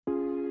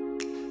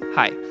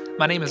Hi,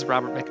 my name is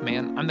Robert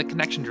McMahon. I'm the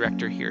Connection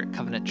Director here at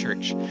Covenant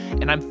Church,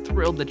 and I'm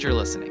thrilled that you're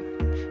listening.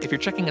 If you're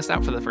checking us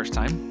out for the first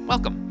time,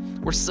 welcome.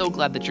 We're so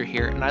glad that you're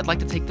here, and I'd like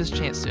to take this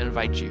chance to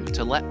invite you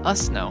to let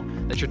us know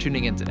that you're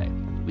tuning in today.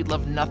 We'd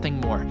love nothing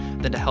more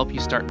than to help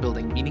you start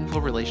building meaningful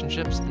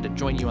relationships and to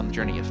join you on the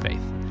journey of faith.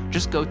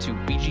 Just go to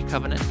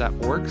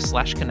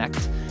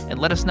bgcovenant.org/connect and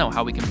let us know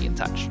how we can be in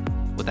touch.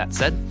 With that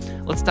said,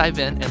 let's dive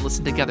in and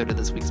listen together to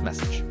this week's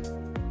message.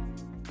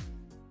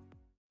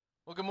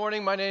 Well, good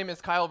morning. My name is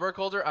Kyle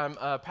Burkholder. I'm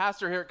a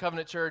pastor here at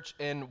Covenant Church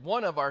and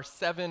one of our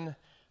 7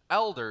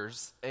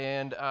 elders.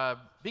 And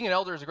being an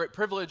elder is a great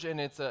privilege,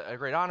 and it's a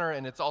great honor,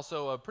 and it's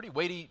also a pretty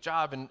weighty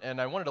job. And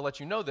I wanted to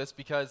let you know this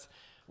because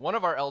one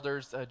of our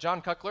elders,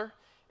 John Kuckler,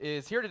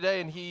 is here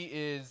today, and he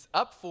is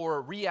up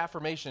for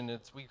reaffirmation.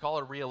 We call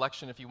it a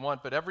re-election if you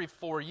want, but every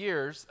 4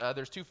 years,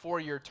 there's 2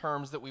 4-year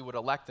terms that we would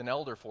elect an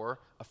elder for,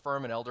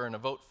 affirm an elder, and a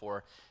vote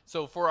for.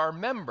 So for our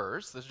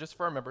members, this is just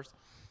for our members,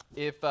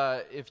 if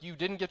you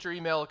didn't get your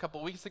email a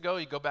couple weeks ago,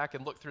 you go back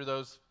and look through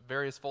those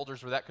various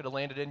folders where that could have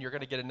landed in. You're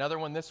going to get another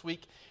one this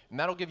week, and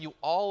that'll give you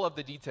all of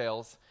the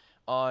details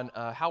on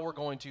how we're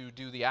going to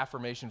do the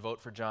affirmation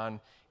vote for John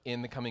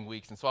in the coming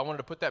weeks. And so I wanted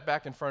to put that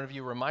back in front of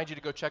you, remind you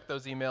to go check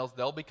those emails.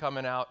 They'll be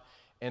coming out,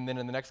 and then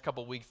in the next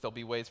couple weeks, there'll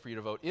be ways for you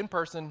to vote in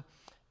person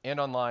and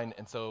online,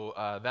 and so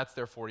that's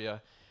there for you.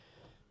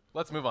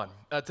 Let's move on.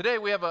 Today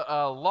we have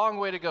a long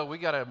way to go. We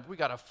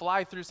gotta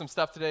fly through some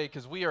stuff today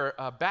because we are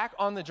back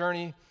on the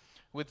journey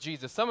with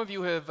Jesus. Some of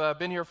you have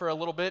been here for a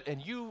little bit,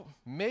 and you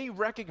may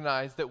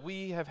recognize that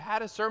we have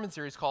had a sermon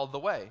series called The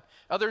Way.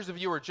 Others of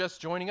you are just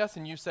joining us,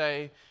 and you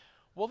say,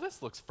 well,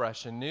 this looks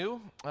fresh and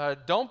new.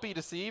 Don't be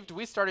deceived.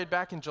 We started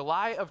back in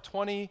July of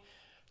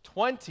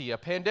 2020. A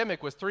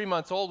pandemic was 3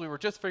 months old. We were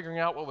just figuring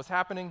out what was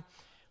happening.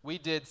 We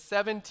did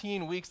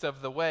 17 weeks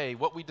of The Way.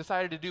 What we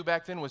decided to do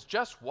back then was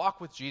just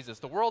walk with Jesus.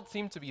 The world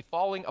seemed to be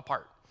falling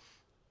apart.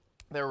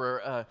 There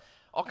were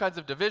all kinds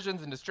of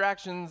divisions and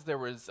distractions. There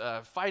was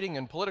fighting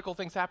and political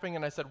things happening.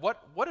 And I said,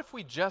 what if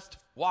we just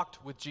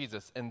walked with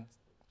Jesus? And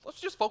let's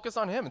just focus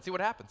on him and see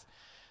what happens.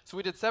 So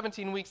we did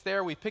 17 weeks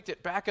there. We picked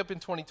it back up in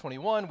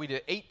 2021. We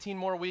did 18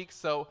 more weeks.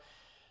 So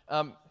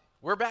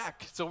we're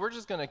back. So we're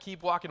just going to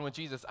keep walking with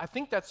Jesus. I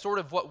think that's sort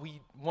of what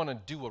we want to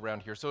do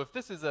around here. So if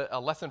this is a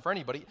lesson for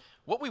anybody,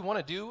 what we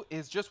want to do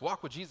is just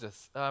walk with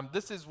Jesus.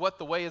 This is what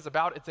The Way is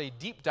about. It's a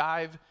deep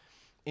dive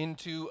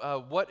into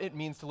what it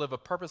means to live a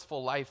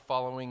purposeful life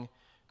following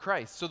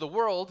Christ. So the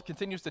world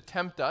continues to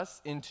tempt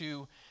us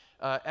into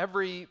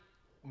every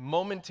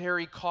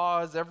momentary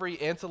cause, every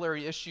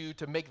ancillary issue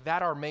to make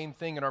that our main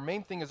thing, and our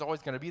main thing is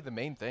always going to be the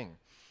main thing.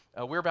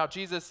 We're about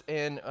Jesus,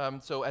 and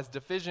so as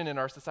division in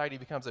our society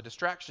becomes a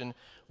distraction,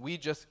 we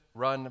just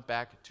run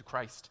back to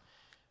Christ.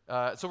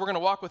 So we're going to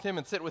walk with him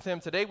and sit with him.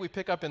 Today we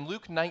pick up in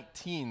Luke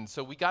 19.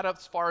 So we got up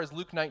as far as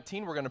Luke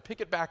 19. We're going to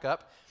pick it back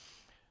up.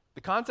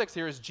 The context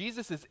here is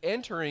Jesus is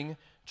entering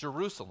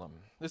Jerusalem.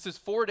 This is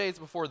 4 days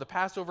before the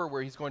Passover,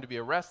 where he's going to be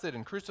arrested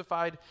and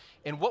crucified.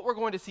 And what we're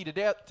going to see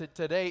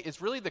today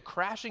is really the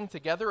crashing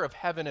together of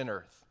heaven and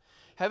earth.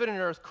 Heaven and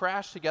earth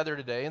crash together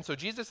today. And so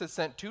Jesus has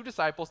sent 2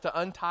 disciples to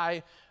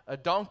untie a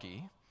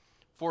donkey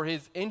for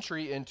his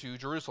entry into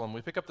Jerusalem.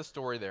 We pick up the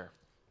story there.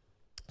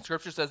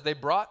 Scripture says they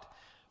brought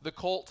the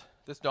colt,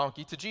 this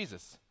donkey, to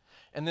Jesus.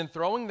 And then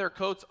throwing their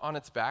coats on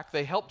its back,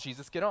 they helped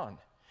Jesus get on.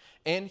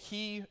 And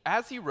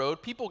as he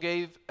rode, people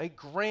gave a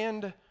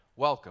grand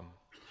welcome,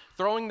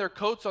 throwing their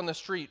coats on the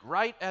street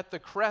right at the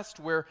crest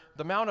where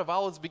the Mount of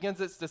Olives begins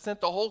its descent.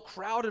 The whole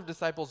crowd of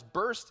disciples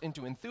burst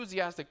into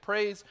enthusiastic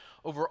praise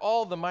over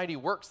all the mighty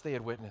works they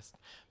had witnessed.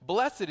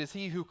 Blessed is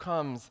he who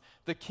comes,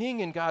 the King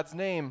in God's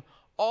name.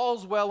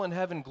 All's well in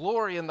heaven,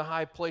 glory in the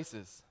high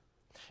places.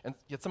 And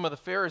yet some of the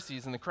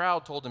Pharisees in the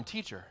crowd told him,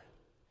 Teacher,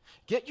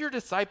 get your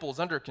disciples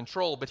under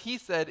control. But he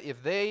said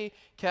if they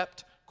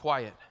kept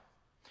quiet,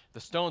 the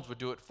stones would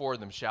do it for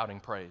them, shouting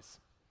praise.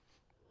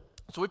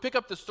 So we pick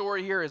up the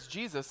story here as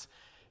Jesus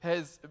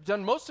has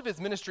done most of his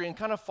ministry in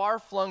kind of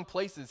far-flung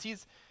places.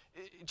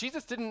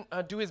 Jesus didn't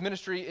do his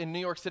ministry in New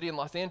York City and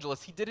Los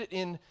Angeles. He did it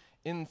in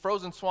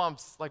frozen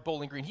swamps like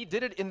Bowling Green. He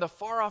did it in the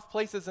far-off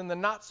places, in the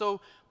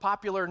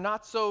not-so-popular,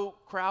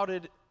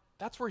 not-so-crowded.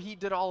 That's where he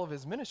did all of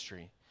his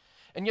ministry.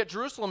 And yet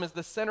Jerusalem is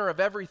the center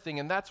of everything,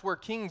 and that's where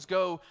kings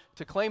go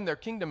to claim their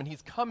kingdom. And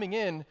he's coming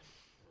in,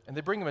 and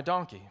they bring him a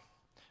donkey.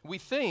 We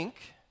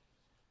think,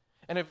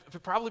 and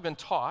have probably been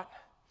taught,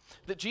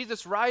 that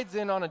Jesus rides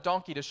in on a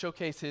donkey to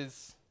showcase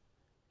his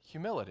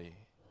humility.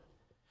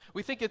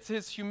 We think it's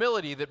his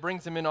humility that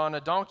brings him in on a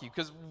donkey,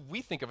 because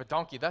we think of a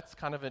donkey, that's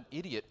kind of an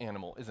idiot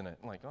animal, isn't it?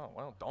 Like, oh,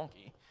 well,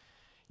 donkey.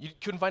 You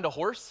couldn't find a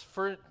horse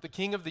for the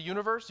king of the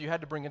universe, you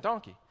had to bring a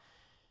donkey.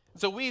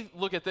 So we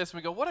look at this and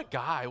we go, what a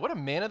guy, what a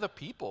man of the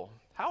people.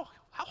 How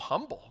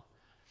humble.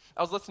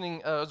 I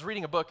was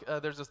reading a book,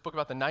 there's this book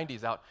about the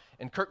 90s out,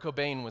 and Kurt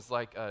Cobain was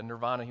like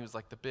Nirvana, he was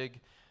like the big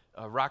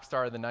rock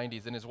star of the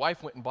 90s, and his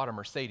wife went and bought a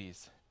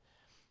Mercedes.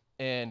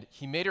 And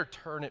he made her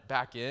turn it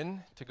back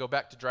in to go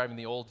back to driving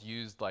the old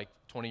used like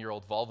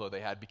 20-year-old Volvo they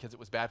had because it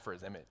was bad for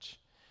his image.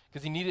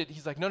 Because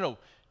he's like, no,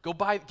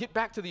 get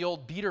back to the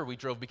old beater we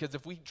drove, because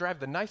if we drive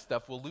the nice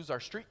stuff, we'll lose our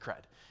street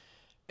cred.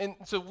 And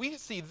so we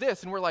see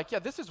this, and we're like, yeah,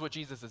 this is what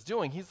Jesus is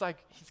doing. He's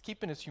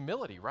keeping his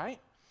humility, right?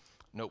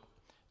 Nope.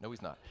 No,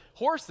 he's not.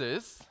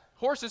 Horses,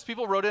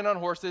 people rode in on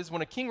horses.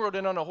 When a king rode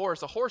in on a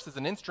horse is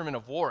an instrument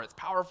of war. It's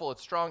powerful,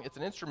 it's strong, it's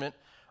an instrument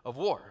of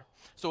war.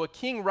 So a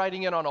king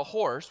riding in on a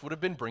horse would have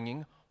been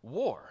bringing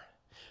war.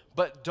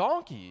 But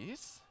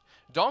donkeys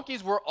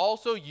were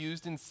also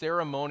used in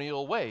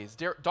ceremonial ways.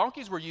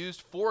 Donkeys were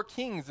used for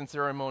kings in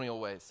ceremonial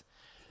ways.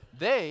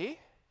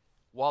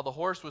 While the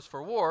horse was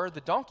for war,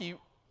 the donkey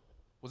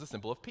was a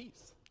symbol of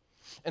peace.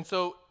 And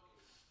so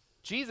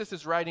Jesus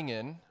is riding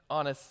in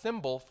on a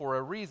symbol for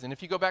a reason.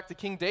 If you go back to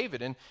King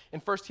David, in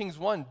 1 Kings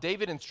 1,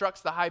 David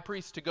instructs the high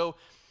priest to go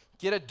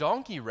get a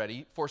donkey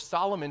ready for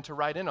Solomon to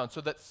ride in on,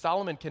 so that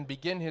Solomon can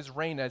begin his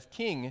reign as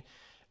king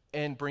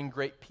and bring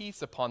great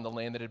peace upon the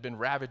land that had been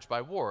ravaged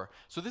by war.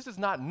 So this is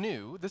not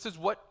new. This is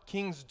what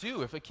kings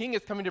do. If a king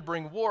is coming to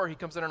bring war, he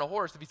comes in on a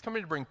horse. If he's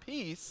coming to bring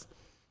peace,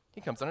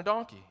 he comes on a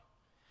donkey.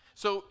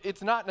 So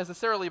it's not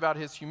necessarily about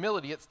his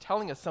humility. It's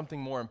telling us something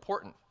more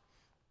important.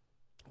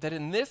 That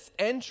in this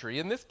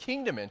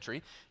kingdom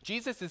entry,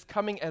 Jesus is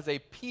coming as a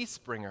peace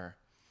bringer.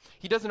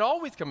 He doesn't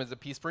always come as a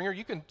peace bringer.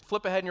 You can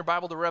flip ahead in your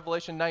Bible to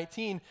Revelation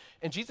 19,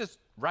 and Jesus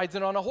rides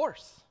in on a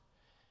horse.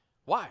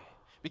 Why?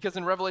 Because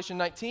in Revelation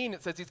 19,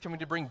 it says he's coming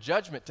to bring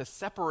judgment, to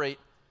separate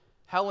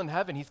hell and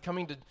heaven. He's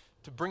coming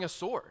to bring a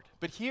sword.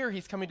 But here,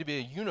 he's coming to be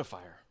a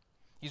unifier.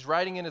 He's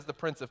riding in as the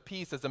Prince of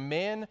Peace, as a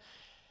man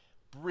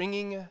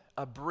bringing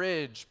a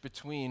bridge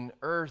between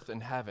earth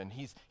and heaven.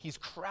 He's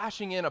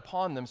crashing in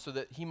upon them so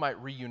that he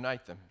might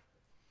reunite them.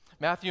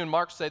 Matthew and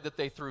Mark say that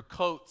they threw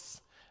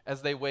coats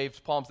as they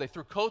waved palms. They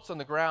threw coats on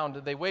the ground,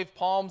 and they waved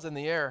palms in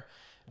the air.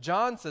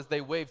 John says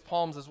they waved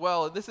palms as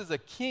well. This is a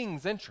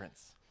king's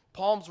entrance.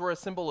 Palms were a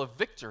symbol of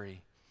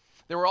victory.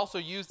 They were also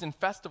used in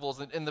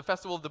festivals. In the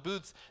Festival of the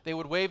Booths, they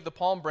would wave the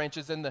palm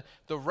branches, and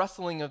the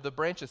rustling of the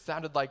branches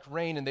sounded like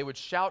rain, and they would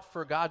shout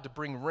for God to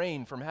bring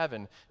rain from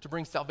heaven, to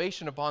bring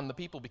salvation upon the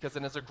people, because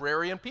in as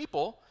agrarian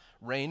people,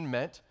 rain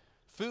meant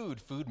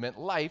food. Food meant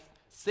life.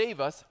 Save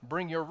us,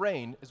 bring your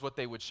rain, is what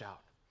they would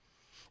shout.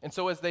 And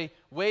so as they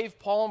wave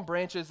palm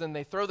branches and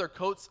they throw their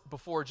coats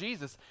before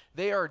Jesus,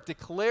 they are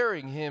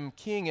declaring him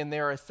king, and they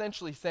are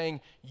essentially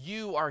saying,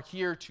 you are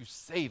here to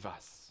save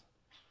us.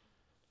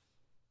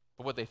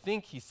 But what they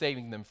think he's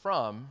saving them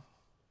from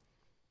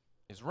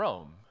is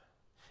Rome,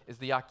 is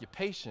the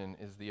occupation,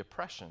 is the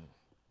oppression.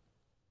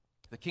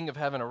 The King of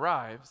Heaven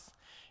arrives,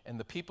 and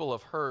the people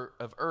of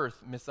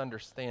earth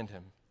misunderstand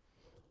him,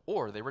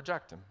 or they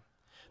reject him.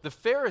 The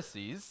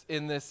Pharisees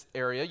in this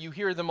area, you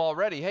hear them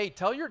already, hey,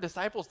 tell your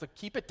disciples to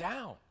keep it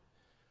down.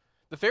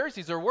 The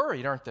Pharisees are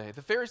worried, aren't they?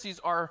 The Pharisees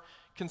are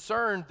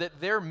concerned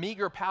that their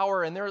meager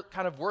power and their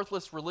kind of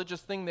worthless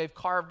religious thing they've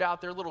carved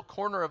out, their little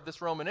corner of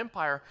this Roman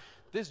Empire,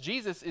 this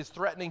Jesus is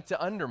threatening to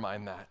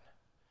undermine that.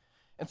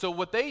 And so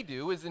what they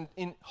do is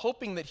in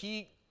hoping that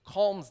he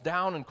calms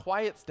down and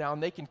quiets down,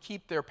 they can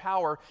keep their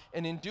power.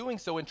 And in doing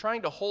so, in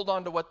trying to hold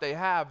on to what they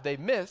have, they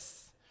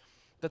miss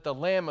that the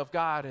Lamb of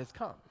God has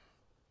come.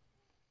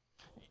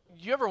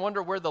 You ever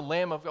wonder where the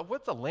Lamb of God,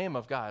 what's the Lamb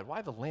of God?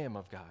 Why the Lamb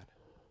of God?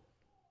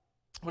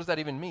 What does that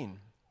even mean?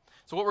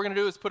 So what we're going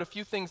to do is put a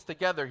few things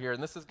together here,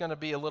 and this is going to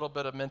be a little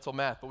bit of mental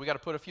math, but we got to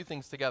put a few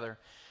things together.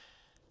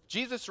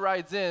 Jesus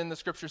rides in, the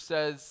scripture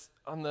says,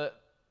 on the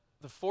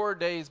 4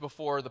 days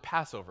before the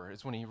Passover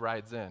is when he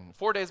rides in.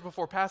 4 days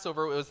before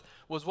Passover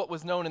was what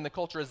was known in the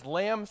culture as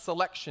Lamb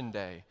Selection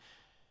Day.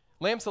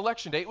 Lamb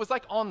Selection Day, it was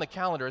like on the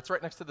calendar. It's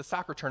right next to the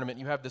soccer tournament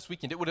you have this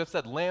weekend. It would have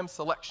said Lamb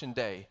Selection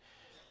Day.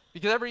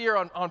 Because every year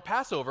on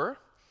Passover,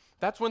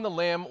 that's when the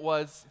lamb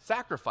was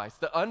sacrificed,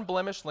 the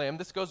unblemished lamb.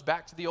 This goes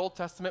back to the Old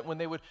Testament when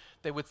they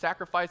would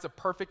sacrifice a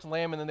perfect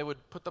lamb, and then they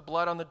would put the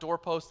blood on the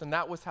doorpost, and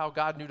that was how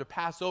God knew to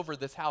pass over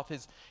this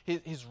house.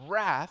 His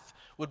wrath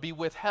would be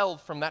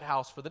withheld from that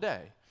house for the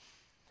day.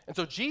 And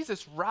so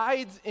Jesus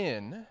rides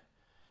in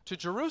to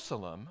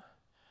Jerusalem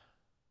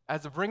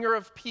as a bringer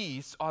of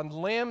peace on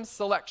Lamb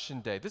Selection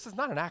Day. This is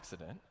not an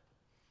accident.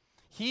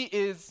 He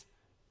is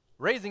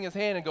raising his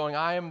hand and going,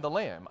 I am the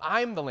Lamb.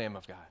 I'm the Lamb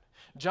of God.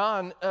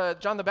 John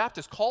the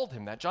Baptist called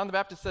him that. John the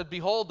Baptist said,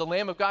 behold, the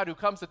Lamb of God who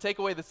comes to take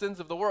away the sins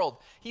of the world.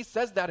 He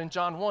says that in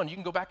John 1. You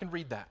can go back and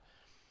read that.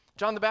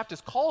 John the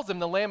Baptist calls him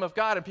the Lamb of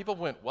God, and people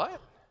went, what?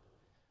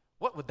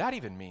 What would that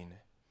even mean?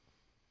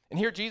 And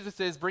here Jesus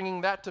is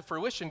bringing that to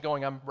fruition,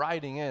 going, I'm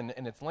riding in,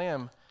 and it's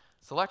Lamb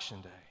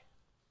Selection Day.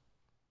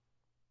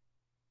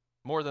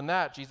 More than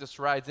that, Jesus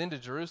rides into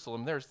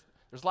Jerusalem. There's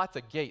lots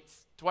of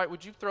gates. Dwight,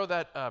 would you throw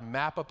that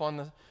map up on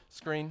the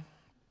screen?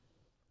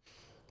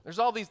 There's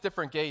all these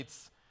different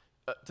gates,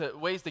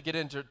 ways to get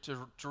into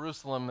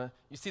Jerusalem.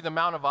 You see the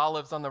Mount of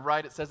Olives on the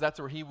right. It says that's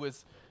where he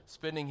was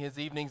spending his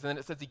evenings. And then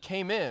it says he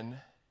came in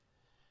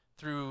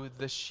through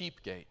the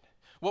sheep gate.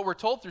 What we're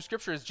told through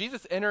Scripture is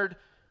Jesus entered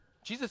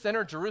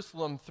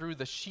Jerusalem through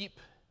the sheep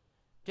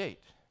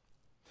gate.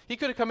 He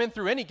could have come in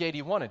through any gate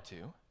he wanted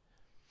to,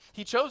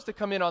 He chose to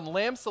come in on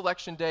Lamb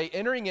Selection Day,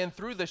 entering in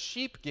through the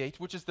sheep gate,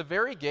 which is the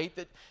very gate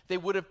that they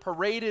would have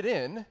paraded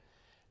in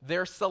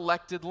their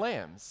selected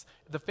lambs.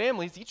 The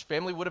families, each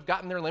family would have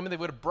gotten their lamb, and they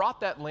would have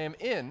brought that lamb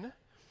in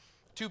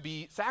to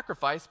be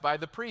sacrificed by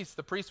the priest.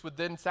 The priest would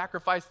then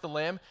sacrifice the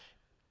lamb,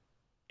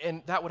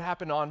 and that would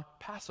happen on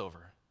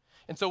Passover.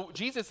 And so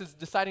Jesus is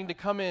deciding to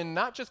come in,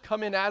 not just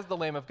come in as the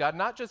Lamb of God,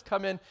 not just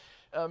come in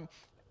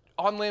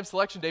on Lamb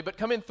Selection Day, but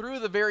come in through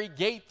the very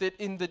gate that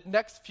in the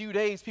next few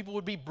days people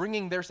would be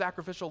bringing their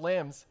sacrificial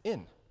lambs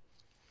in.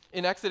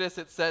 In Exodus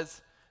it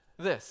says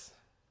this.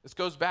 This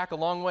goes back a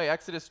long way.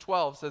 Exodus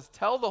 12 says,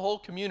 "Tell the whole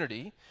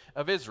community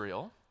of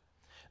Israel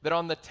that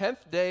on the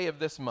 10th day of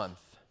this month,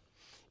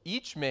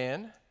 each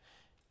man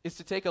is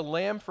to take a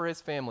lamb for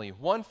his family,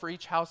 one for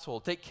each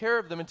household. Take care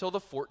of them until the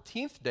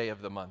 14th day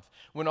of the month,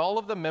 when all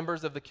of the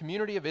members of the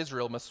community of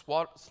Israel must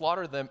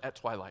slaughter them at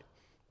twilight."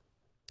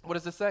 What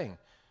is this saying?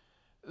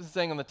 This is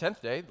saying on the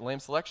 10th day, the Lamb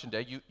Selection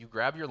Day, you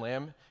grab your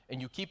lamb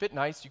and you keep it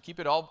nice, you keep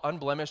it all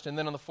unblemished, and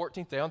then on the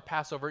 14th day, on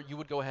Passover, you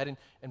would go ahead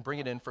and bring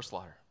it in for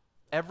slaughter.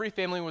 Every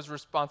family was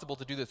responsible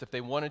to do this if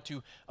they wanted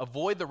to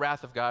avoid the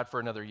wrath of God for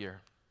another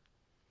year.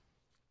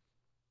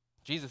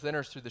 Jesus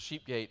enters through the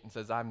sheep gate and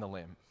says, "I'm the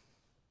lamb."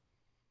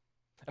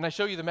 And I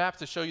show you the maps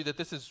to show you that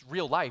this is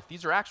real life.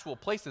 These are actual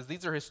places.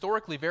 These are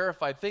historically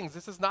verified things.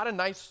 This is not a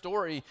nice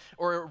story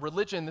or a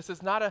religion. This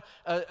is not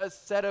a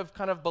set of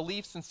kind of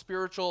beliefs and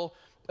spiritual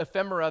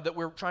ephemera that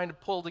we're trying to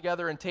pull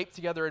together and tape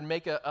together and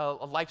make a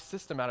life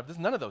system out of. This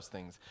is none of those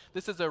things.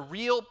 This is a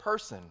real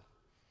person,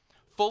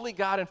 fully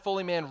God and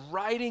fully man,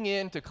 riding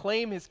in to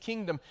claim his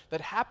kingdom that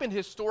happened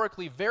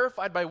historically,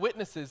 verified by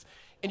witnesses,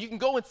 and you can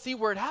go and see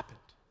where it happened.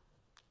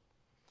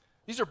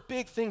 These are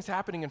big things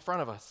happening in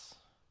front of us.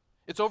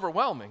 It's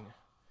overwhelming.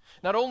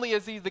 Not only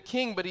is he the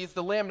king, but he's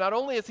the lamb. Not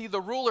only is he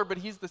the ruler, but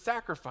he's the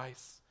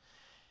sacrifice.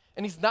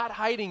 And he's not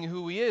hiding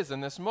who he is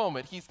in this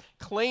moment. He's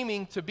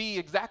claiming to be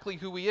exactly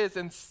who he is,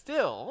 and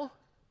still,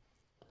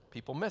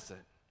 people miss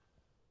it.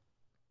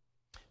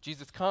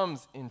 Jesus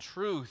comes in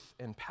truth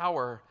and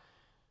power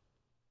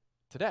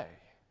today.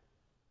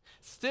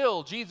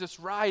 Still, Jesus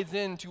rides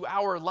into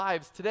our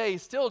lives today.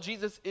 Still,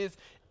 Jesus is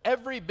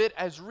every bit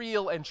as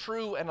real and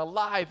true and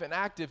alive and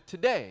active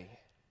today.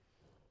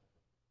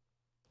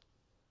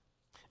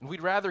 And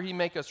we'd rather he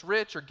make us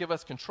rich or give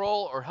us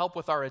control or help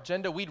with our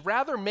agenda. We'd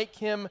rather make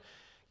him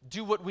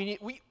do what we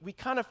need. We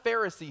kind of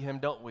Pharisee him,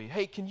 don't we?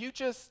 Hey, can you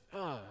just,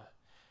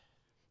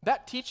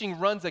 that teaching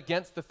runs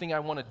against the thing I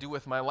want to do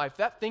with my life.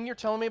 That thing you're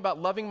telling me about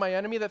loving my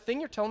enemy, that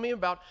thing you're telling me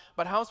about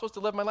how I'm supposed to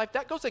live my life,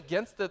 that goes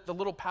against the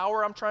little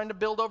power I'm trying to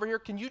build over here.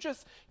 Can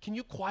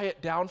you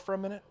quiet down for a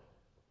minute?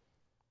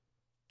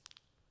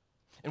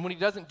 And when he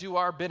doesn't do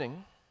our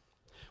bidding,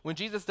 when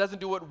Jesus doesn't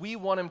do what we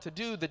want him to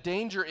do, the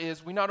danger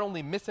is we not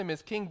only miss him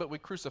as king, but we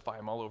crucify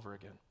him all over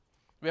again.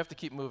 We have to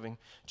keep moving.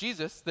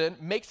 Jesus then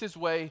makes his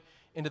way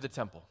into the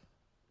temple.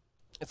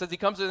 It says he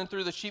comes in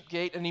through the sheep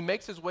gate and he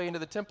makes his way into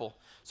the temple.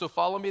 So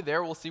follow me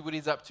there. We'll see what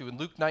he's up to in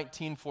Luke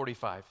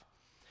 19:45.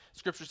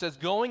 Scripture says,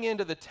 going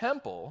into the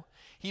temple,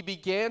 he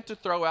began to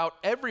throw out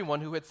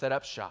everyone who had set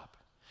up shop,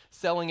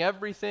 selling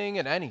everything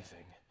and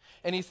anything.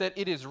 And he said,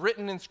 it is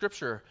written in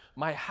Scripture,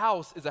 my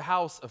house is a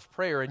house of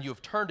prayer, and you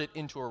have turned it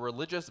into a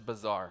religious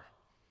bazaar.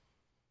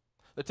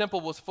 The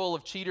temple was full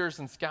of cheaters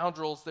and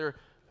scoundrels. Their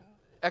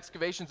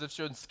excavations have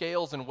shown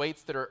scales and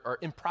weights that are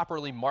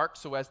improperly marked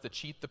so as to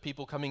cheat the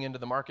people coming into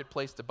the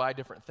marketplace to buy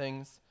different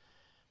things.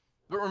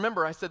 But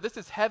remember, I said this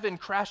is heaven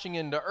crashing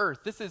into earth.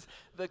 This is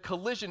the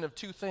collision of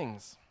two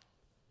things.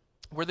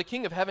 Where the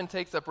King of Heaven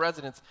takes up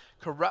residence,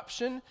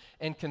 corruption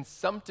and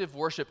consumptive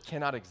worship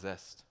cannot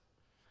exist.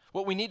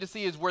 What we need to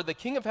see is where the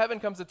King of Heaven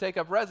comes to take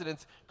up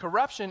residence,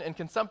 corruption and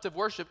consumptive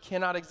worship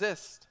cannot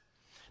exist.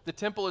 The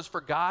temple is for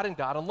God and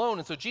God alone.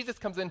 And so Jesus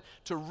comes in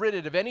to rid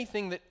it of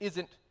anything that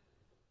isn't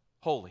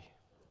holy.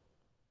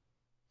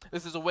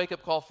 This is a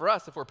wake-up call for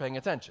us if we're paying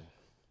attention.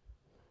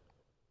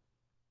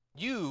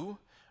 You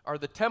are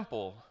the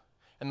temple,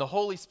 and the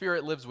Holy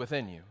Spirit lives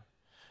within you.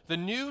 The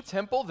new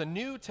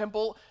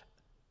temple,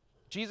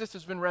 Jesus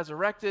has been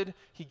resurrected.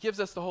 He gives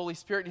us the Holy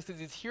Spirit, and he says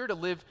he's here to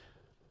live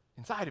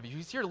inside of you.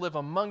 He's here to live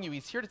among you.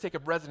 He's here to take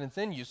up residence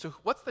in you. So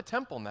what's the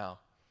temple now?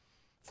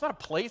 It's not a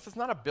place. It's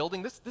not a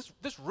building.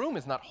 This room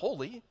is not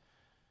holy.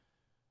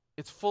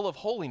 It's full of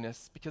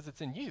holiness because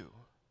it's in you.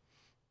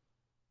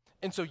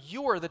 And so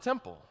you are the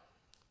temple.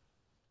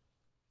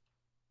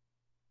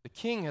 The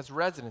King has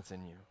residence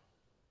in you.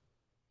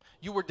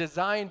 You were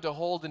designed to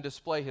hold and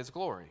display his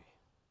glory.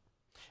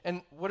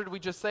 And what did we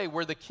just say?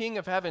 Where the King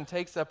of Heaven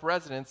takes up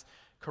residence,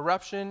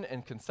 corruption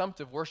and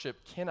consumptive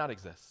worship cannot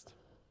exist.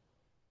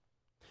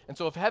 And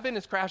so if heaven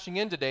is crashing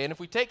in today, and if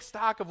we take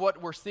stock of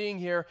what we're seeing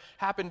here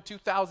happen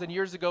 2,000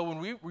 years ago, when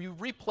we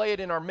replay it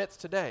in our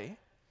midst today,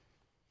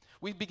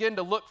 we begin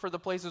to look for the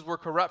places where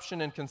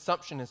corruption and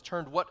consumption has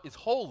turned what is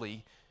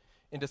holy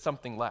into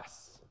something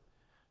less.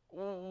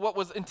 What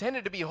was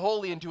intended to be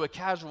holy into a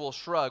casual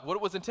shrug.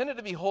 What was intended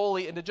to be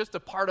holy into just a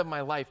part of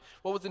my life.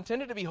 What was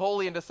intended to be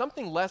holy into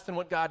something less than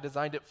what God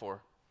designed it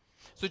for.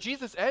 So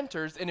Jesus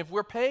enters, and if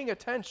we're paying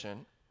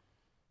attention,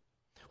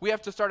 We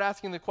have to start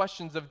asking the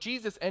questions of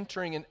Jesus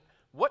entering, and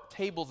what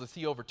tables is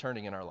he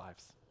overturning in our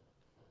lives?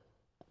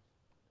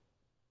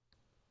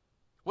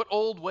 What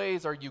old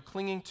ways are you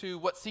clinging to?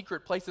 What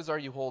secret places are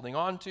you holding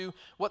on to?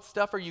 What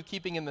stuff are you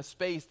keeping in the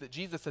space that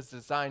Jesus has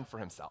designed for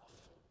himself?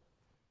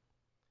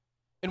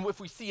 And if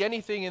we see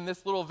anything in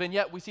this little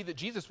vignette, we see that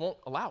Jesus won't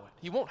allow it.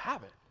 He won't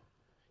have it.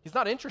 He's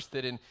not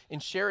interested in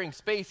sharing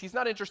space. He's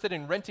not interested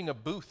in renting a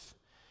booth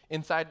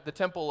inside the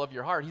temple of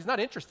your heart. He's not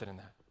interested in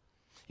that.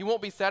 He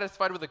won't be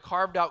satisfied with a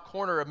carved out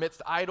corner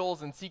amidst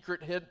idols and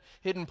secret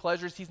hidden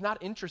pleasures. He's not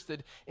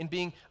interested in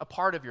being a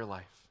part of your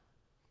life.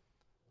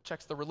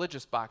 Checks the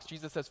religious box.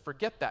 Jesus says,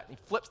 forget that. And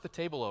he flips the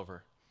table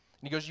over.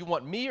 And he goes, you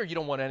want me or you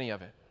don't want any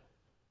of it?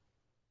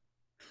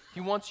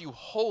 He wants you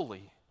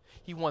wholly.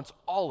 He wants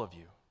all of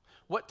you.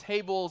 What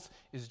tables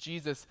is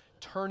Jesus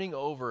turning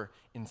over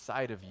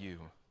inside of you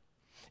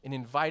and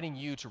inviting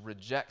you to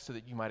reject so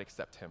that you might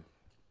accept him?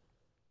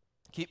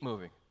 Keep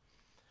moving.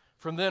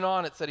 From then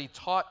on, it said he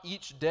taught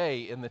each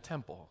day in the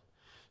temple.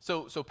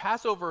 So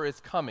Passover is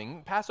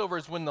coming. Passover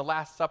is when the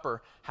Last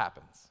Supper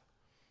happens.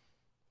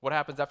 What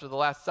happens after the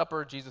Last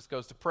Supper? Jesus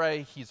goes to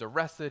pray. He's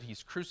arrested.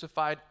 He's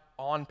crucified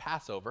on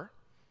Passover,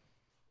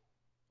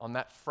 on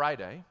that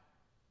Friday.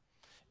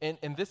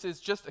 And this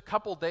is just a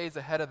couple days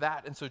ahead of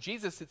that. And so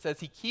Jesus, it says,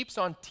 he keeps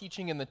on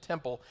teaching in the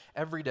temple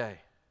every day.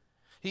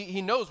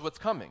 He knows what's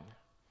coming.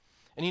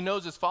 And he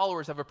knows his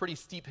followers have a pretty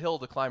steep hill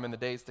to climb in the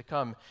days to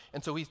come.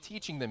 And so he's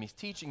teaching them, he's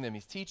teaching them,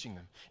 he's teaching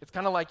them. It's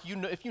kind of like,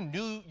 if you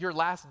knew your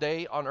last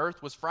day on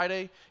earth was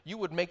Friday, you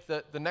would make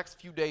the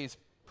next few days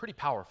pretty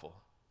powerful.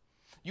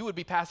 You would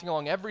be passing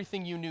along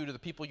everything you knew to the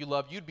people you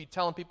love. You'd be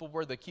telling people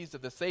where the keys to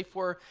the safe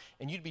were,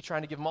 and you'd be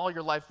trying to give them all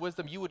your life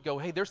wisdom. You would go,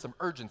 hey, there's some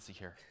urgency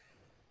here.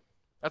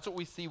 That's what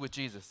we see with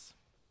Jesus.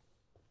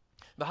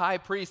 The high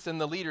priests and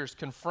the leaders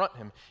confront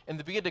him, and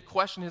they begin to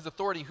question his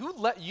authority. Who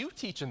let you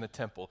teach in the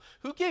temple?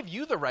 Who gave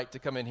you the right to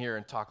come in here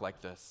and talk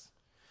like this?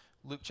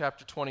 Luke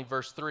chapter 20,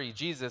 verse 3,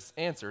 Jesus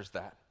answers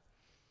that.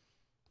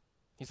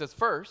 He says,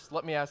 first,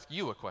 let me ask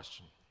you a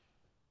question.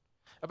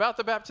 About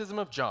the baptism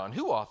of John,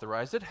 who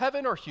authorized it,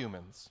 heaven or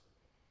humans?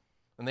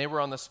 And they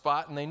were on the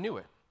spot and they knew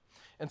it.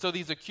 And so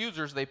these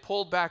accusers, they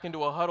pulled back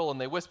into a huddle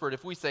and they whispered,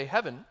 if we say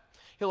heaven,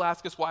 he'll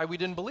ask us why we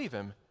didn't believe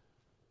him.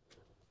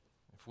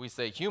 If we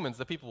say humans,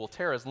 the people will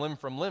tear us limb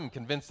from limb,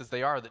 convinced as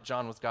they are that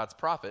John was God's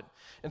prophet.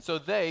 And so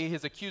they,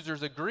 his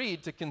accusers,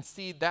 agreed to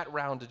concede that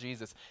round to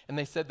Jesus. And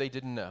they said they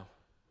didn't know.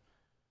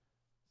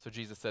 So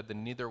Jesus said,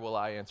 then neither will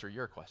I answer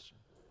your question.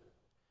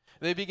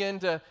 They begin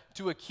to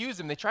accuse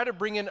him. They try to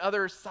bring in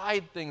other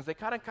side things. They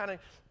kind of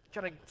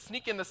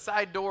sneak in the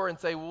side door and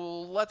say,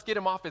 well, let's get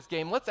him off his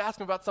game. Let's ask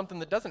him about something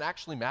that doesn't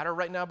actually matter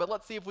right now, but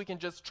let's see if we can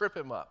just trip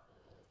him up.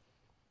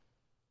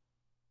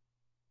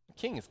 The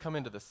king has come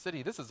into the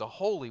city. This is a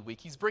holy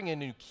week. He's bringing a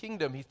new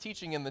kingdom. He's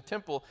teaching in the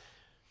temple.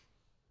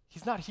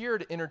 He's not here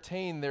to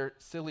entertain their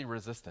silly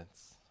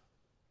resistance.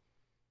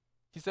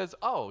 He says,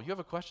 oh, you have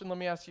a question? Let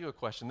me ask you a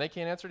question. They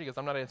can't answer it. He goes,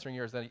 I'm not answering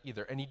yours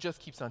either. And he just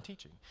keeps on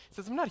teaching. He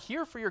says, I'm not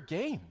here for your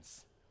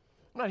games.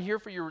 I'm not here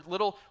for your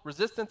little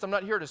resistance. I'm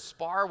not here to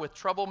spar with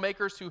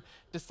troublemakers who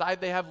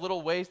decide they have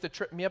little ways to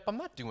trip me up. I'm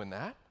not doing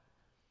that.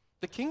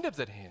 The kingdom's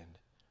at hand.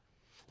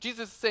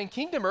 Jesus is saying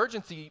kingdom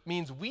urgency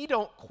means we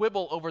don't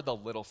quibble over the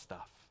little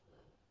stuff.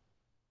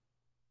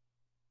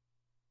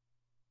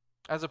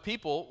 As a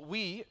people,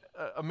 we,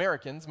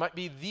 Americans, might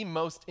be the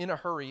most in a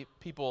hurry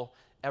people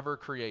ever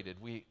created.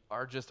 We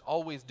are just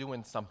always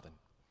doing something.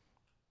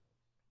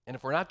 And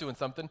if we're not doing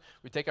something,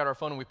 we take out our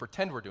phone and we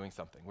pretend we're doing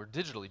something. We're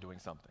digitally doing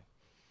something.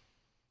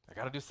 I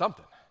got to do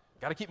something. I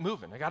got to keep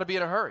moving. I got to be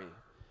in a hurry.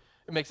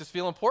 It makes us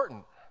feel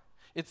important.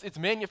 It's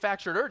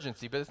manufactured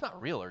urgency, but it's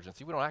not real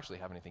urgency. We don't actually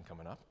have anything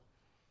coming up.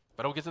 If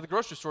I don't get to the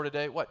grocery store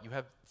today, what? You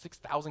have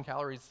 6,000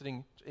 calories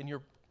sitting in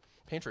your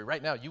pantry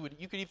right now. You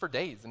could eat for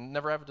days and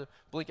never have to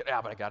blink it.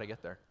 But I got to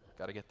get there.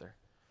 Got to get there.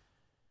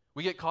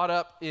 We get caught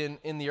up in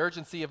the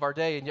urgency of our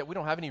day, and yet we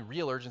don't have any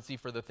real urgency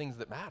for the things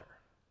that matter.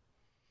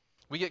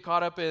 We get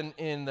caught up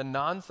in the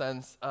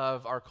nonsense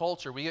of our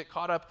culture. We get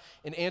caught up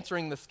in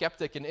answering the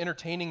skeptic and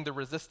entertaining the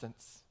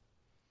resistance.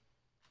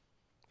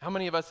 How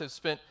many of us have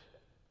spent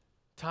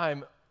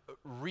time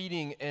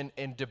reading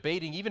and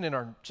debating, even in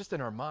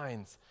our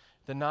minds,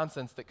 the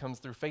nonsense that comes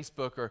through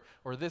Facebook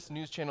or this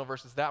news channel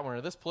versus that one,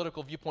 or this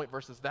political viewpoint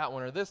versus that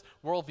one, or this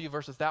worldview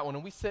versus that one,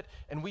 and we sit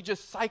and we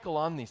just cycle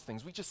on these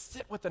things. We just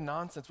sit with the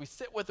nonsense. We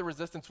sit with the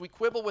resistance. We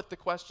quibble with the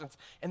questions,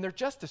 and they're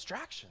just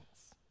distractions.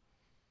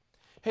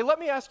 Hey, let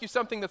me ask you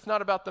something that's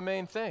not about the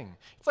main thing.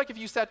 It's like if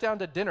you sat down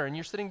to dinner, and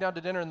you're sitting down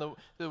to dinner, and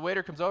the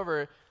waiter comes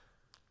over,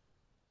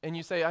 and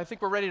you say, I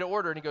think we're ready to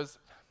order, and he goes,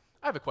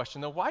 I have a question,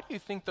 though. Why do you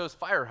think those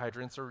fire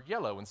hydrants are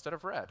yellow instead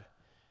of red?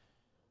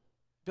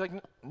 Be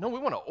like, no, we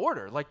want to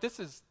order. Like,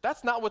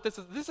 that's not what this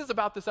is. This is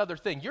about this other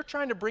thing. You're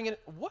trying to bring in,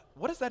 what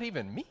does that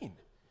even mean?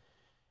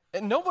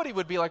 And nobody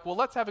would be like, well,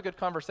 let's have a good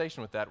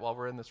conversation with that while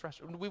we're in this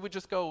restaurant. We would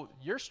just go,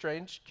 you're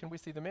strange. Can we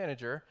see the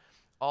manager?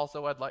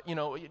 Also, I'd like,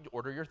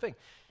 order your thing.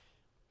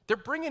 They're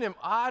bringing him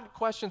odd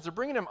questions. They're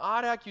bringing him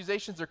odd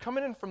accusations. They're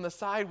coming in from the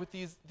side with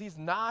these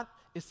not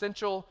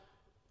essential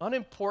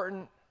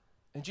unimportant.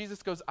 And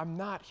Jesus goes, I'm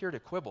not here to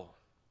quibble.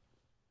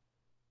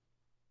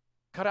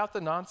 Cut out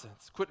the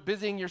nonsense. Quit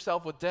busying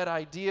yourself with dead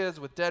ideas,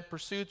 with dead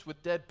pursuits,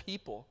 with dead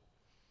people.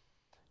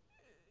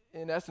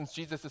 In essence,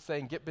 Jesus is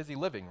saying, get busy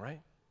living,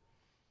 right?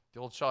 The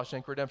old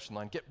Shawshank Redemption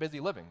line, get busy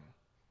living.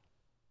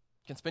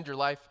 You can spend your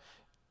life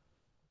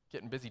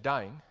getting busy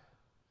dying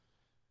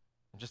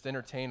and just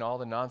entertain all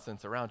the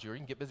nonsense around you, or you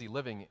can get busy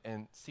living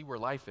and see where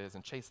life is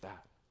and chase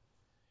that.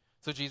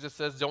 So Jesus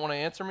says, don't want to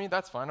answer me?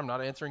 That's fine. I'm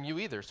not answering you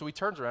either. So he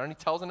turns around and he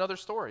tells another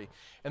story.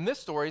 And this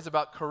story is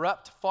about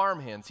corrupt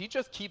farmhands. He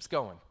just keeps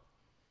going.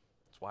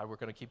 That's why we're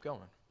going to keep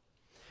going.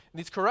 And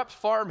these corrupt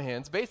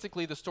farmhands,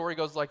 basically the story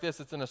goes like this.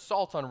 It's an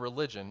assault on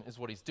religion is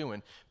what he's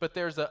doing. But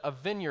there's a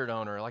vineyard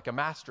owner, like a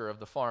master of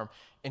the farm,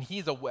 and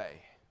he's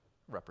away.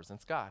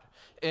 Represents God.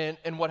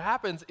 And what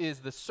happens is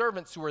the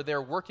servants who are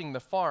there working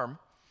the farm,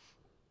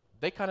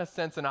 they kind of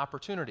sense an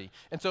opportunity.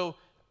 And so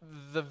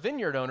the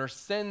vineyard owner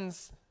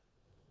sends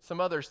some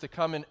others to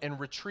come and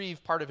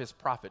retrieve part of his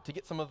profit, to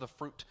get some of the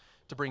fruit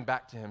to bring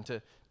back to him,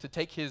 to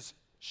take his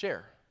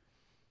share.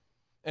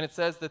 And it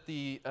says that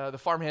the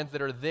farmhands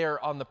that are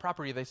there on the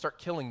property, they start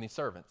killing these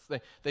servants.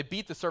 They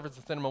beat the servants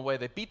and send them away.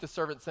 They beat the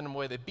servants, send them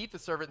away. They beat the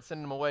servant and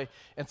send them away.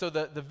 And so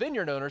the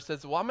vineyard owner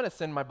says, well, I'm going to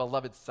send my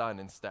beloved son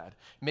instead.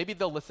 Maybe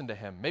they'll listen to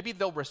him. Maybe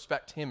they'll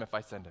respect him if I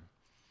send him.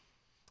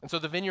 And so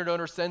the vineyard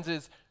owner sends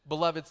his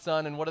beloved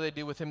son, and what do they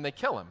do with him? They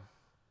kill him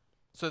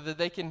so that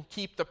they can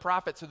keep the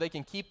profit, so they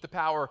can keep the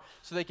power,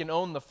 so they can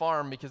own the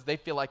farm because they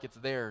feel like it's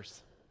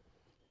theirs.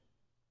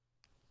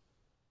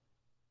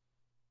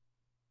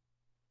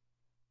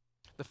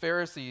 The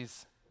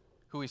Pharisees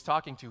who he's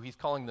talking to, he's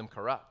calling them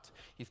corrupt.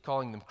 He's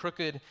calling them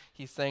crooked.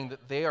 He's saying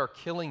that they are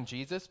killing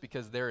Jesus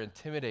because they're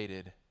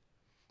intimidated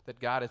that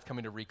God is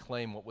coming to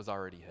reclaim what was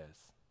already his.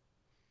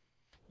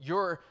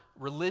 You're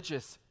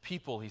religious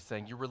people, he's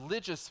saying. You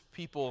religious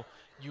people,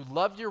 you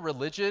love your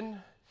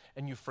religion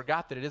and you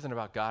forgot that it isn't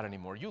about God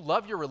anymore. You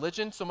love your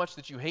religion so much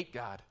that you hate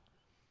God.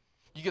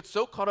 You get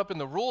so caught up in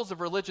the rules of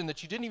religion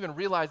that you didn't even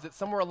realize that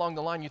somewhere along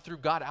the line you threw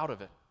God out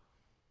of it.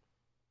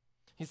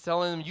 He's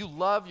telling them, you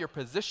love your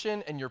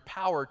position and your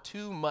power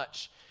too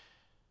much.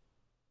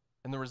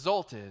 And the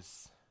result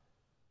is,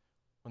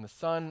 when the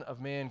Son of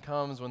Man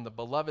comes, when the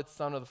beloved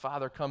Son of the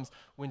Father comes,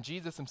 when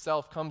Jesus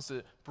himself comes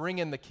to bring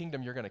in the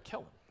kingdom, you're going to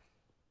kill him.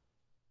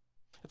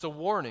 It's a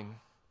warning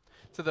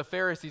to the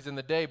Pharisees in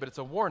the day, but it's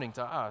a warning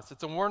to us.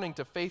 It's a warning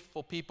to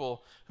faithful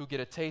people who get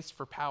a taste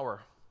for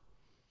power.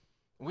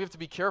 And we have to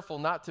be careful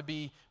not to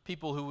be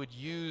people who would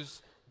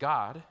use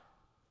God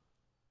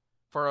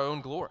for our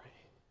own glory.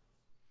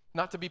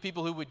 Not to be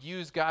people who would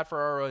use God for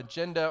our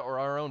agenda or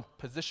our own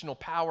positional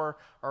power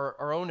or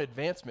our own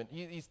advancement.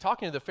 He's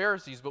talking to the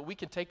Pharisees, but we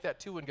can take that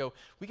too and go,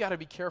 we got to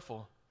be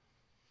careful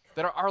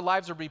that our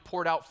lives are being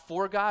poured out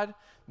for God,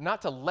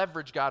 not to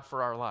leverage God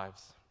for our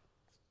lives.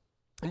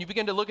 And you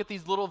begin to look at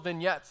these little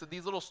vignettes,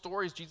 these little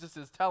stories Jesus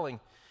is telling,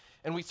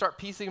 and we start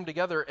piecing them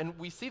together, and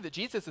we see that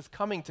Jesus is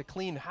coming to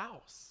clean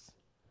house.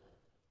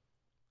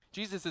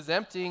 Jesus is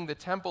emptying the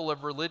temple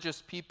of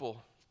religious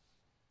people.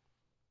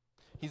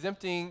 He's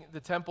emptying the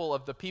temple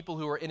of the people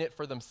who are in it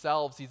for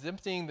themselves. He's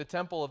emptying the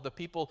temple of the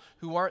people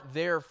who aren't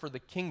there for the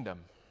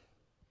kingdom.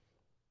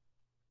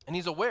 And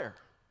he's aware.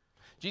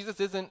 Jesus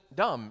isn't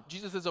dumb.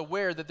 Jesus is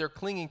aware that they're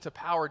clinging to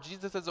power.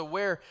 Jesus is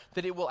aware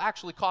that it will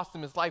actually cost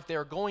him his life. They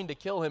are going to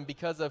kill him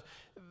because of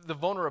the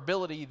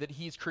vulnerability that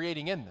he's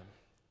creating in them.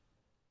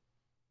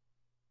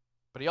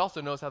 But he also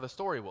knows how the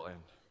story will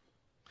end.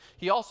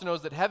 He also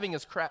knows that heaven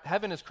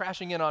is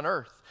crashing in on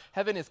earth.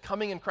 Heaven is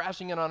coming and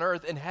crashing in on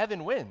earth, and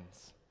heaven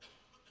wins.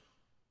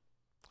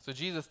 So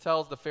Jesus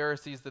tells the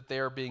Pharisees that they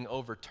are being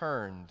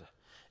overturned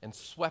and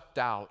swept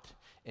out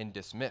and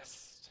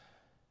dismissed.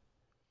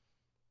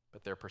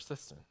 But they're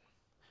persistent.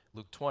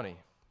 Luke 20,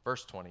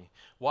 verse 20.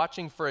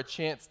 Watching for a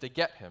chance to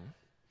get him,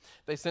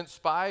 they sent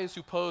spies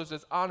who posed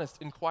as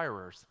honest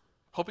inquirers,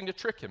 hoping to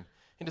trick him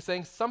into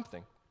saying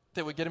something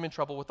that would get him in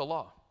trouble with the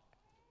law.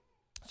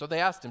 So they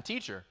asked him,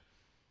 "Teacher,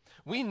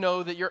 we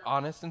know that you're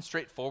honest and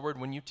straightforward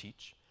when you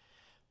teach,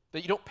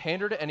 that you don't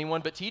pander to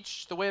anyone but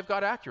teach the way of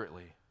God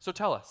accurately. So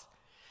tell us,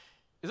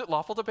 is it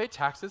lawful to pay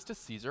taxes to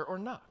Caesar or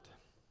not?"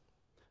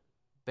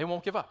 They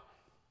won't give up.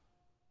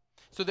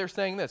 So they're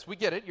saying this, we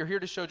get it, you're here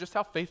to show just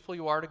how faithful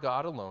you are to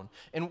God alone.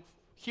 And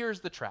here's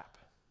the trap.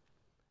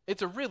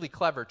 It's a really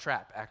clever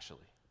trap,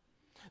 actually.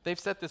 They've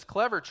set this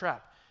clever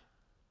trap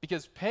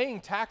because paying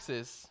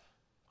taxes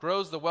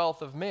grows the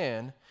wealth of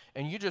man,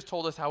 and you just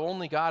told us how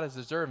only God is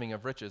deserving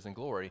of riches and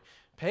glory.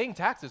 Paying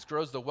taxes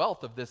grows the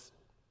wealth of this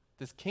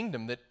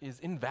kingdom that is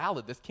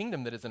invalid, this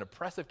kingdom that is an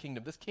oppressive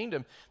kingdom, this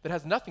kingdom that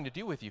has nothing to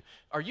do with you.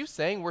 Are you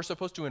saying we're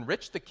supposed to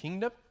enrich the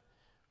kingdom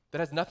that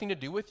has nothing to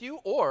do with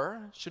you?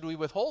 Or should we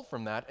withhold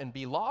from that and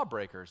be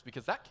lawbreakers?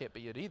 Because that can't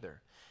be it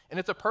either. And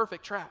it's a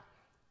perfect trap.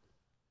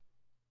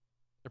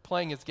 They're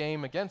playing his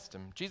game against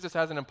him. Jesus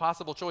has an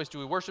impossible choice. Do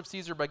we worship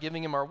Caesar by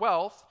giving him our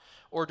wealth,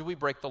 or do we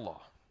break the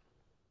law?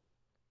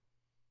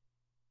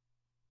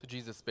 So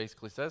Jesus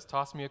basically says,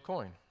 toss me a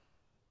coin.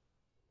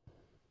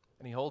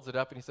 And he holds it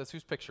up and he says,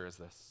 whose picture is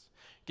this?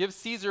 Give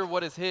Caesar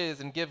what is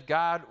his and give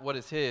God what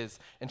is his.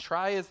 And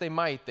try as they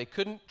might, they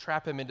couldn't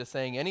trap him into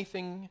saying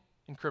anything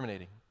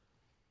incriminating.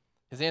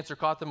 His answer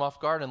caught them off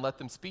guard and left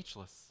them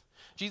speechless.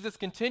 Jesus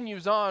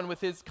continues on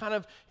with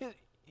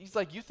he's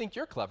like, you think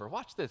you're clever.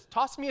 Watch this.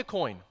 Toss me a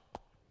coin.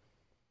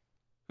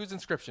 Whose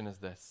inscription is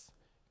this?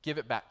 Give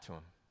it back to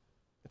him.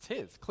 It's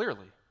his,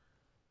 clearly.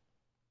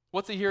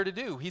 What's he here to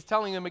do? He's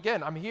telling them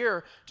again, I'm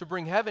here to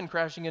bring heaven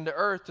crashing into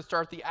earth, to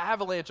start the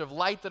avalanche of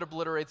light that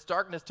obliterates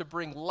darkness, to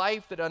bring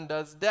life that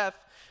undoes death.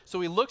 So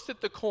he looks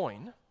at the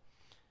coin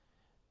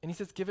and he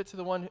says, give it to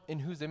the one in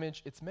whose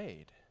image it's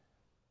made.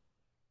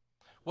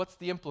 What's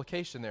the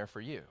implication there for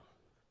you?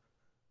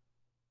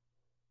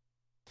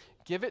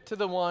 Give it to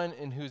the one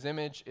in whose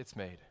image it's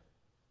made.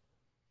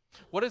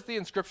 What is the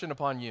inscription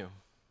upon you?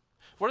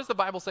 What does the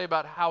Bible say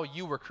about how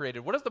you were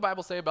created? What does the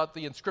Bible say about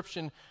the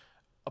inscription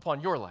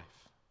upon your life?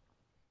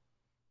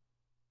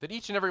 That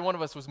each and every one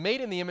of us was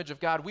made in the image of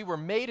God. We were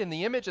made in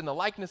the image and the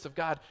likeness of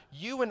God.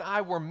 You and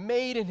I were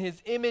made in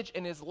his image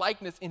and his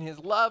likeness, in his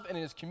love and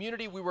in his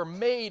community. We were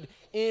made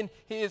in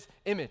his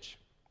image.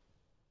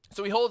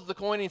 So he holds the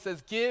coin and he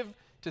says, give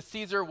to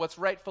Caesar what's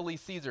rightfully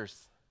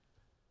Caesar's.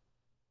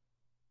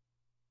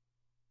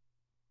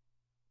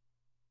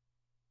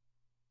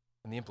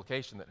 And the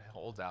implication that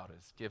holds out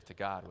is give to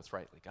God what's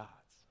rightly God's.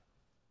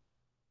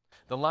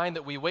 The line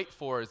that we wait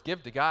for is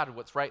give to God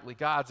what's rightly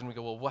God's. And we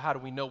go, well, how do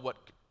we know what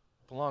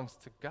belongs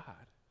to God?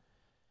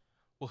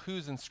 Well,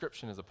 whose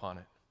inscription is upon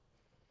it?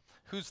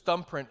 Whose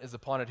thumbprint is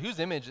upon it? Whose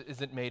image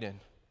is it made in?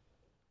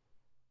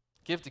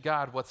 Give to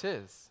God what's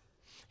his.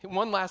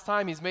 One last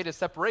time, he's made a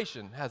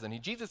separation, hasn't he?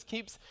 Jesus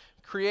keeps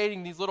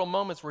creating these little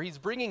moments where he's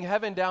bringing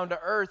heaven down to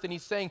earth and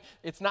he's saying,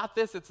 it's not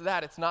this, it's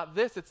that. It's not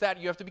this, it's that.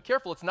 You have to be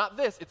careful. It's not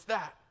this, it's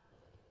that.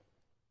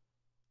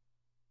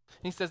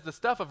 And he says, the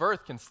stuff of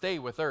earth can stay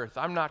with earth.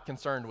 I'm not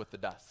concerned with the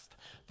dust.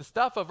 The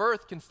stuff of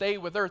earth can stay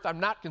with earth. I'm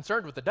not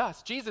concerned with the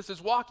dust. Jesus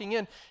is walking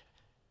in.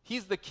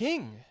 He's the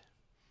king.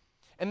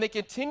 And they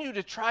continue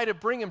to try to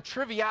bring him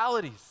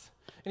trivialities.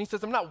 And he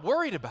says, I'm not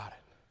worried about it.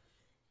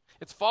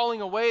 It's falling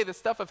away. The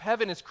stuff of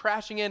heaven is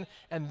crashing in,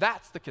 and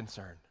that's the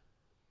concern.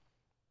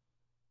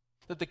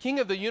 That the king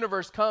of the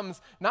universe comes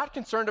not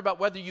concerned about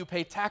whether you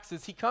pay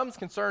taxes. He comes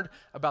concerned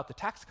about the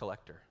tax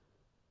collector.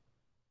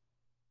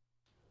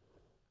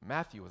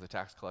 Matthew was a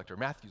tax collector.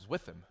 Matthew's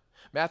with him.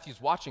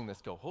 Matthew's watching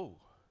this go, oh,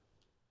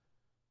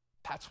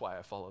 that's why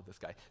I follow this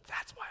guy.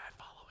 That's why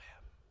I follow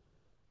him.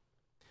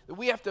 That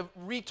we have to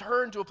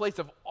return to a place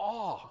of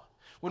awe.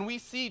 When we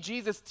see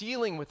Jesus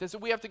dealing with this,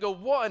 we have to go,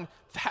 one,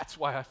 that's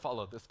why I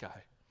follow this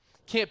guy.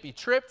 Can't be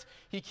tripped.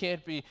 He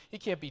can't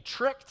be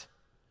tricked.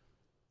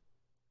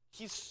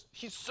 He's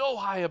so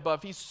high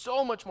above. He's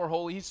so much more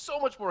holy. He's so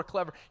much more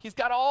clever. He's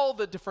got all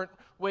the different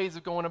ways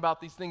of going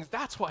about these things.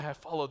 That's why I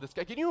follow this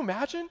guy. Can you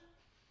imagine?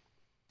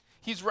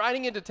 He's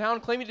riding into town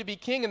claiming to be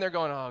king, and they're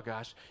going, oh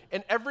gosh.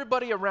 And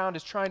everybody around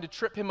is trying to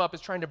trip him up,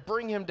 is trying to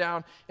bring him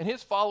down. And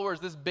his followers,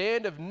 this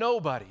band of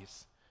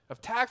nobodies, of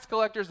tax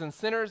collectors and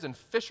sinners and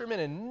fishermen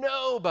and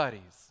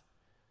nobodies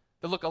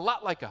that look a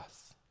lot like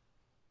us.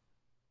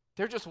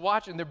 They're just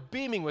watching, they're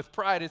beaming with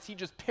pride as he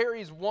just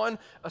parries one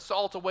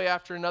assault away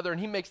after another,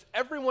 and he makes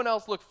everyone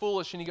else look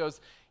foolish, and he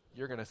goes,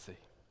 you're going to see.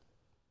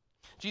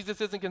 Jesus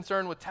isn't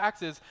concerned with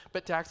taxes,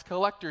 but tax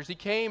collectors. He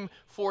came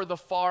for the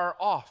far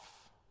off.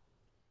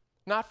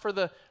 Not for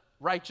the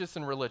righteous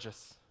and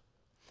religious.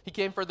 He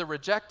came for the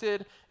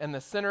rejected and the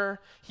sinner.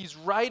 He's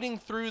riding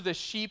through the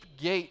sheep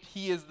gate.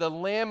 He is the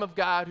Lamb of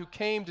God who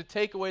came to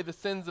take away the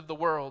sins of the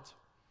world.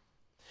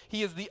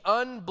 He is the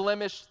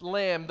unblemished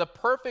lamb, the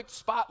perfect,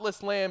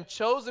 spotless lamb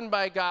chosen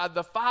by God,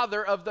 the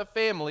father of the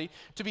family,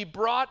 to be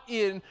brought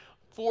in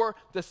for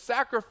the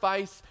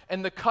sacrifice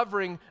and the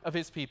covering of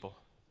his people.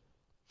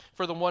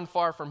 For the one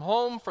far from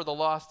home, for the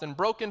lost and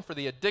broken, for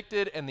the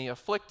addicted and the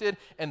afflicted,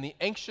 and the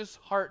anxious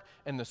heart,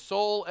 and the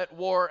soul at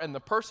war, and the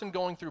person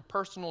going through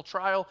personal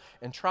trial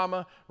and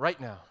trauma right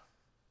now.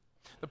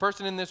 The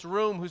person in this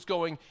room who's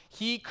going,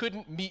 he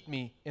couldn't meet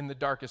me in the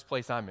darkest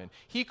place I'm in.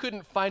 He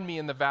couldn't find me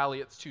in the valley,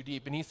 it's too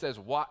deep. And he says,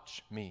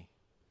 watch me.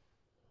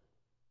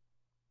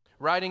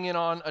 Riding in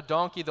on a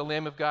donkey, the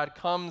Lamb of God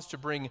comes to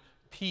bring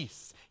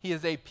peace. He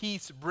is a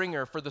peace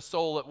bringer for the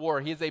soul at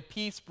war. He is a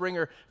peace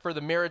bringer for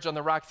the marriage on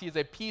the rocks. He is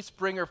a peace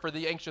bringer for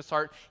the anxious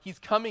heart. He's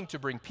coming to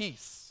bring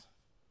peace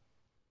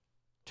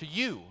to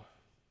you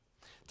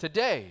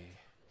today,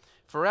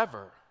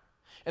 forever.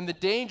 And the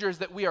danger is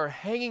that we are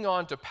hanging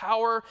on to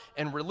power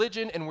and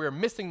religion, and we're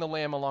missing the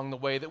lamb along the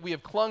way, that we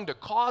have clung to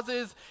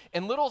causes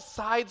and little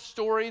side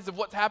stories of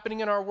what's happening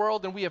in our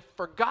world, and we have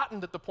forgotten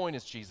that the point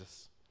is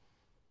Jesus.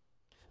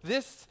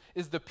 This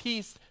is the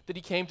peace that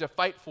he came to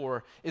fight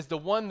for, is the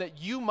one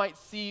that you might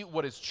see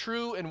what is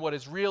true and what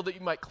is real, that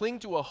you might cling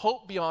to a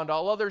hope beyond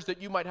all others,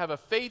 that you might have a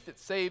faith that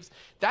saves.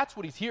 That's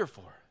what he's here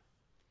for.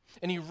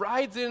 And he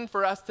rides in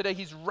for us today.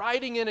 He's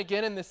riding in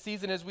again in this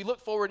season. As we look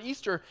forward,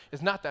 Easter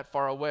is not that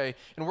far away,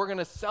 and we're going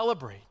to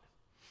celebrate.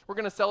 We're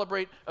going to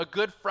celebrate a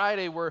Good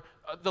Friday where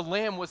the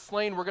Lamb was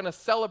slain. We're going to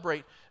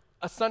celebrate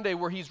a Sunday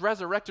where he's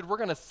resurrected. We're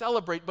going to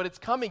celebrate, but it's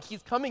coming.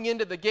 He's coming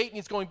into the gate, and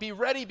he's going, be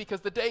ready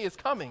because the day is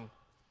coming.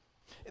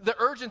 The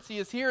urgency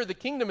is here. The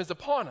kingdom is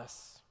upon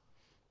us.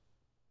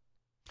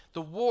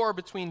 The war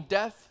between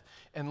death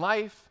and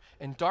life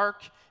and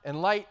dark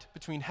and light,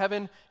 between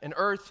heaven and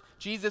earth,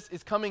 Jesus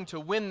is coming to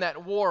win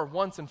that war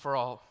once and for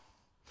all.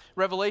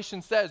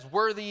 Revelation says,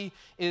 worthy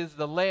is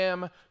the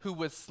Lamb who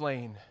was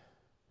slain.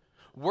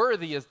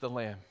 Worthy is the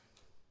Lamb.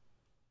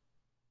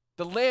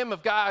 The Lamb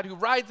of God who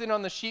rides in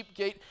on the sheep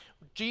gate.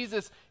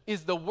 Jesus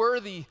is the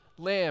worthy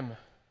Lamb.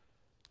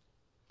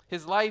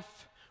 His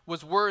life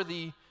was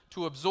worthy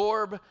to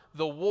absorb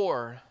the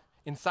war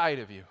inside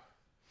of you.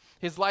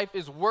 His life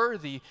is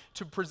worthy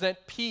to present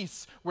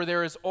peace where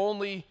there is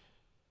only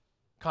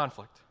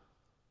conflict.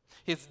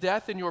 His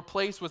death in your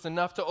place was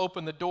enough to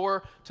open the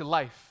door to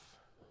life,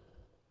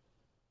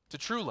 to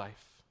true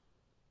life,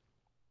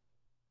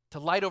 to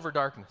light over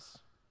darkness.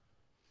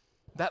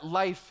 That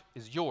life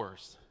is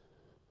yours,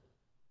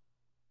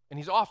 and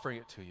he's offering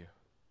it to you.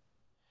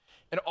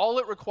 And all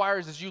it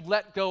requires is you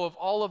let go of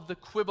all of the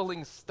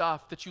quibbling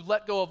stuff, that you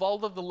let go of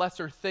all of the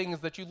lesser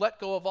things, that you let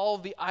go of all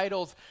of the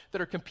idols that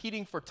are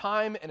competing for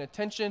time and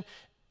attention,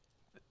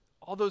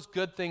 all those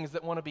good things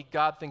that want to be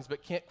God things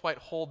but can't quite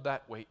hold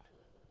that weight.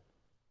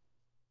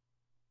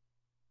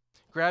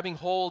 Grabbing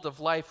hold of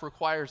life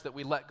requires that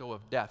we let go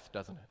of death,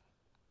 doesn't it?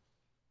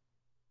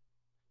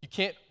 You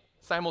can't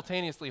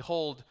simultaneously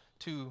hold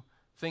two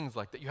things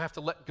like that. You have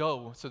to let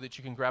go so that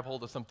you can grab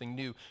hold of something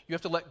new. You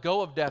have to let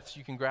go of death so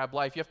you can grab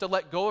life. You have to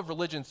let go of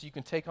religion so you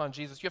can take on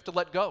Jesus. You have to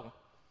let go.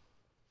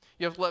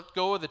 You have to let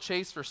go of the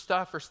chase for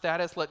stuff or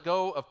status, let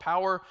go of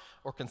power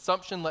or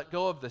consumption, let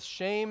go of the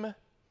shame,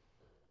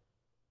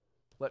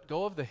 let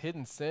go of the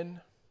hidden sin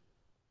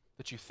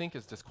that you think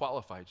has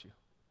disqualified you.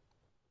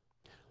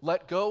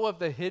 Let go of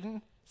the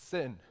hidden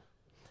sin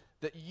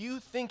that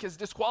you think has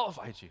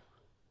disqualified you.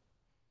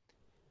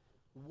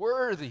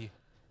 Worthy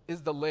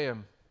is the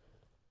Lamb.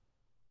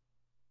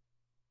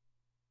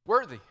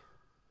 Worthy.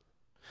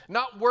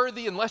 Not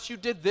worthy unless you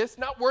did this,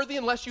 not worthy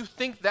unless you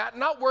think that,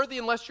 not worthy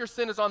unless your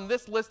sin is on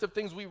this list of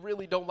things we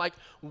really don't like.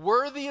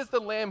 Worthy is the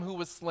Lamb who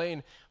was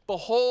slain.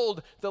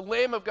 Behold, the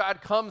Lamb of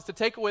God comes to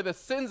take away the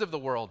sins of the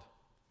world,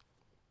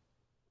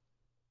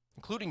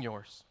 including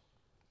yours.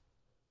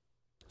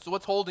 So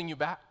what's holding you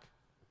back?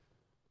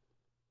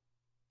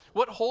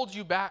 What holds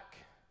you back?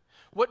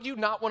 What do you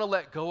not want to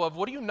let go of?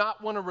 What do you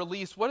not want to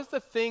release? What is the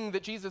thing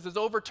that Jesus is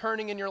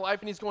overturning in your life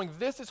and he's going,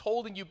 this is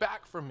holding you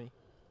back from me?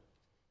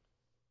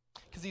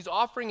 Because he's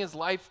offering his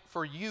life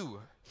for you.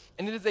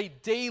 And it is a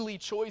daily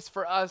choice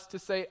for us to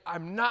say,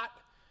 I'm not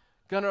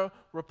going to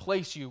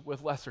replace you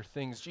with lesser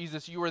things.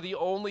 Jesus, you are the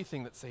only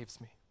thing that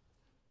saves me.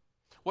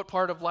 What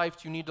part of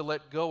life do you need to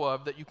let go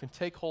of that you can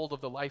take hold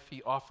of the life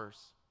he offers?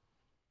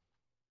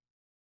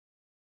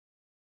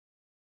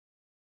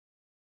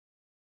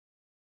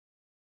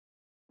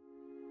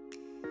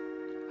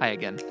 Hi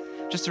again.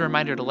 Just a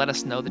reminder to let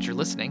us know that you're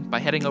listening by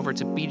heading over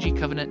to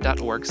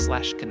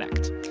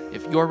bgcovenant.org/connect.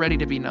 If you're ready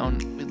to be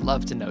known, we'd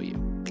love to know you.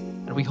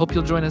 And we hope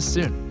you'll join us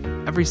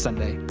soon, every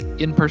Sunday,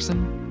 in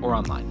person or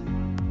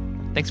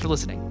online. Thanks for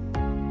listening.